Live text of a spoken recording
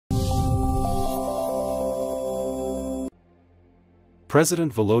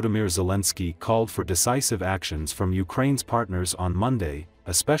President Volodymyr Zelensky called for decisive actions from Ukraine's partners on Monday,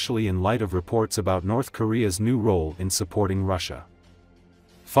 especially in light of reports about North Korea's new role in supporting Russia.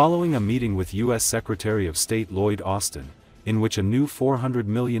 Following a meeting with U.S. Secretary of State Lloyd Austin, in which a new $400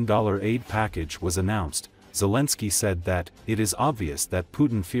 million aid package was announced, Zelensky said that, "It is obvious that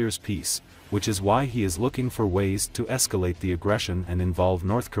Putin fears peace, which is why he is looking for ways to escalate the aggression and involve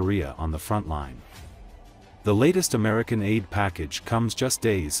North Korea on the front line." The latest American aid package comes just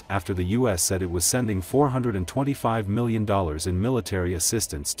days after the U.S. said it was sending $425 million in military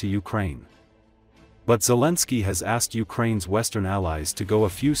assistance to Ukraine. But Zelensky has asked Ukraine's Western allies to go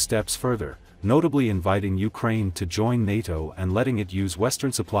a few steps further, notably inviting Ukraine to join NATO and letting it use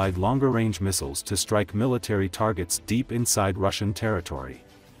Western-supplied longer-range missiles to strike military targets deep inside Russian territory.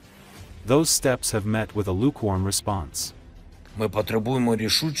 Those steps have met with a lukewarm response. Ми потребуємо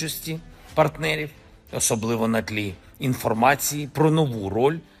рішучості партнерів, особливо на тлі інформації про нову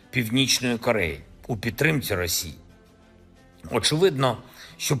роль Північної Кореї у підтримці Росії. Очевидно,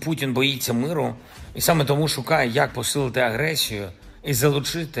 що Путін боїться миру і саме тому шукає, як посилити агресію і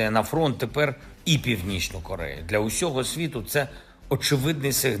залучити на фронт тепер і Північну Корею. Для усього світу це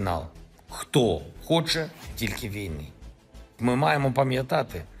очевидний сигнал. Хто хоче тільки війни. Ми маємо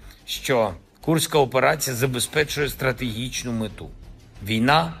пам'ятати, що Курська операція забезпечує стратегічну мету.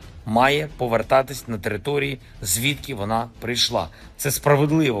 Війна має повертатись на території, звідки вона прийшла. Це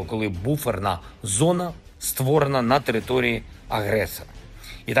справедливо, коли буферна зона створена на території агресора.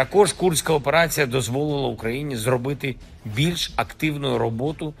 І також Курська операція дозволила Україні зробити більш активну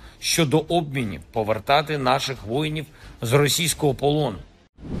роботу щодо обмінів, повертати наших воїнів з російського полону.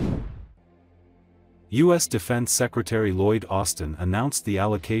 U.S. Defense Secretary Lloyd Austin announced the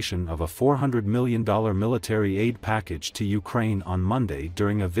allocation of a $400 million military aid package to Ukraine on Monday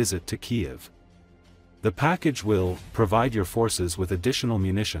during a visit to Kyiv. The package will provide your forces with additional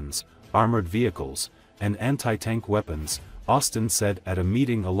munitions, armored vehicles, and anti-tank weapons, Austin said at a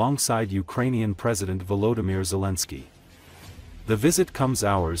meeting alongside Ukrainian President Volodymyr Zelensky. The visit comes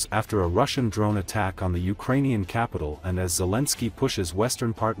hours after a Russian drone attack on the Ukrainian capital and as Zelensky pushes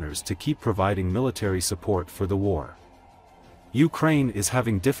Western partners to keep providing military support for the war. Ukraine is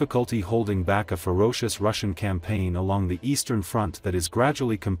having difficulty holding back a ferocious Russian campaign along the eastern front that is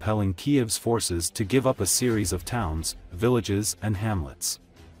gradually compelling Kiev's forces to give up a series of towns, villages, and hamlets.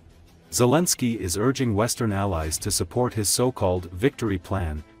 Zelensky is urging Western allies to support his so-called victory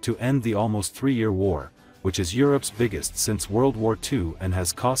plan to end the almost three-year war, which is Europe's biggest since World War II and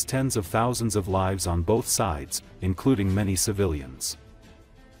has cost tens of thousands of lives on both sides, including many civilians.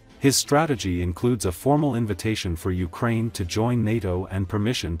 His strategy includes a formal invitation for Ukraine to join NATO and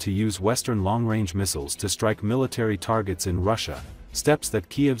permission to use Western long-range missiles to strike military targets in Russia, steps that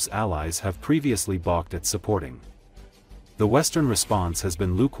Kiev's allies have previously balked at supporting. The Western response has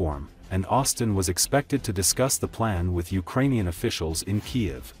been lukewarm, and Austin was expected to discuss the plan with Ukrainian officials in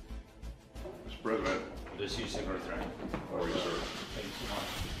Kyiv. Mr. President, this is Secretary. How are you, sir? Thank you so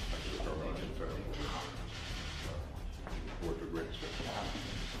much.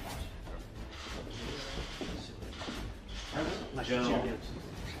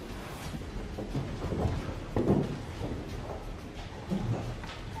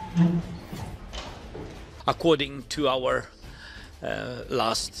 According to our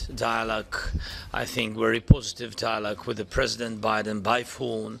last dialogue, I think very positive dialogue with the President Biden by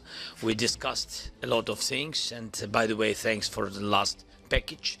phone. We discussed a lot of things, and by the way, thanks for the last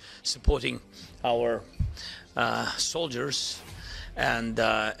package supporting our soldiers, and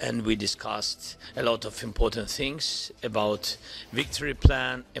we discussed a lot of important things about victory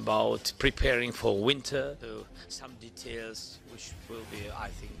plan, about preparing for winter, some details which will be, I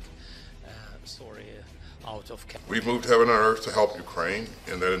think, out of. We've moved heaven and earth to help Ukraine,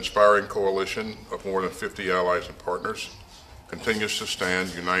 and that inspiring coalition of more than 50 allies and partners continues to stand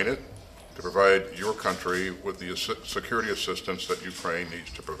united to provide your country with the security assistance that Ukraine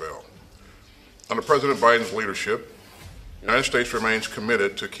needs to prevail. Under President Biden's leadership, the United States remains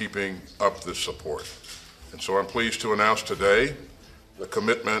committed to keeping up this support. And so I'm pleased to announce today the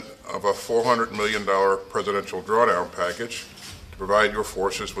commitment of a $400 million presidential drawdown package to provide your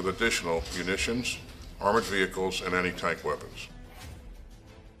forces with additional munitions, armored vehicles, and anti-tank weapons.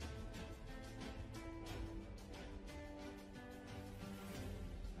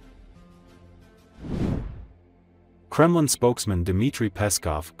 Kremlin spokesman Dmitry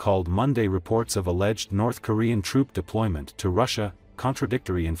Peskov called Monday reports of alleged North Korean troop deployment to Russia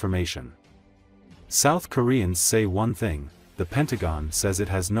contradictory information. South Koreans say one thing, the Pentagon says it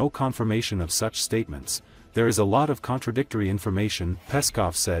has no confirmation of such statements. There is a lot of contradictory information,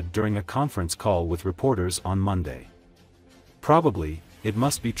 Peskov said during a conference call with reporters on Monday. Probably, it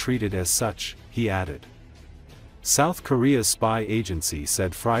must be treated as such, he added. South Korea's spy agency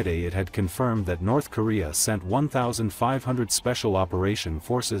said Friday it had confirmed that North Korea sent 1,500 special operation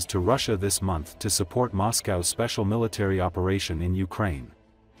forces to Russia this month to support Moscow's special military operation in Ukraine.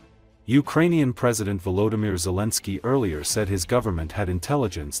 Ukrainian President Volodymyr Zelensky earlier said his government had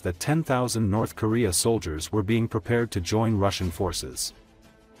intelligence that 10,000 North Korea soldiers were being prepared to join Russian forces.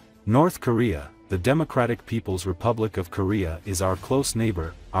 North Korea, the Democratic People's Republic of Korea, is our close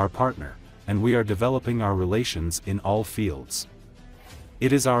neighbor, our partner, and we are developing our relations in all fields.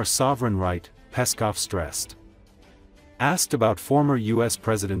 It is our sovereign right, Peskov stressed. Asked about former U.S.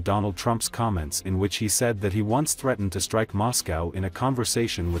 President Donald Trump's comments in which he said that he once threatened to strike Moscow in a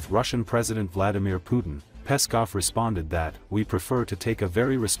conversation with Russian President Vladimir Putin, Peskov responded that, "We prefer to take a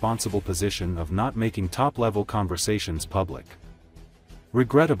very responsible position of not making top-level conversations public."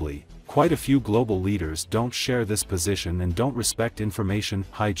 Regrettably, quite a few global leaders don't share this position and don't respect information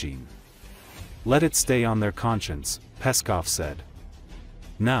hygiene. Let it stay on their conscience, Peskov said.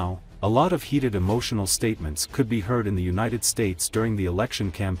 Now, a lot of heated emotional statements could be heard in the United States during the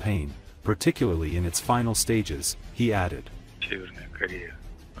election campaign, particularly in its final stages, he added. Северная Корея,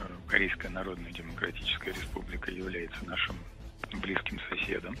 Корейская Народная Демократическая Республика является нашим близким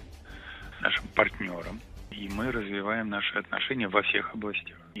соседом, нашим партнером, и мы развиваем наши отношения во всех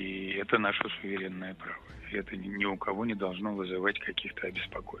областях. И это наше суверенное право. И это ни у кого не должно вызывать каких-то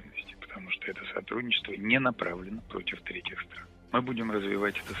обеспокоенностей, потому что это сотрудничество не направлено против третьих стран. Мы будем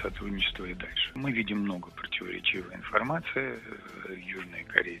развивать это сотрудничество и дальше. Мы видим много противоречивой информации. Южные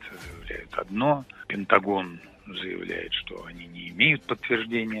корейцы заявляют одно, Пентагон заявляет, что они не имеют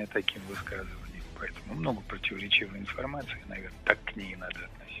подтверждения таким высказываниям. Поэтому много противоречивой информации, наверное, так к ней и надо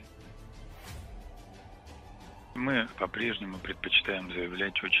относиться. Мы по-прежнему предпочитаем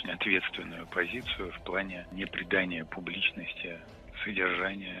заявлять очень ответственную позицию в плане непридания публичности,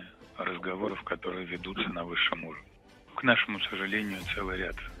 содержания разговоров, которые ведутся на высшем уровне. К нашему сожалению, целый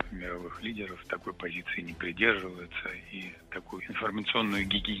ряд мировых лидеров такой позиции не придерживаются и такую информационную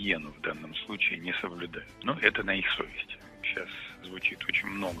гигиену в данном случае не соблюдают. Но это на их совести. Сейчас звучит очень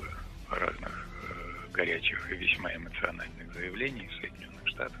много разных горячих и весьма эмоциональных заявлений в Соединенных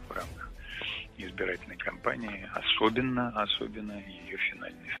Штатах в рамках избирательной кампании, особенно ее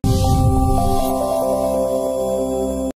финальной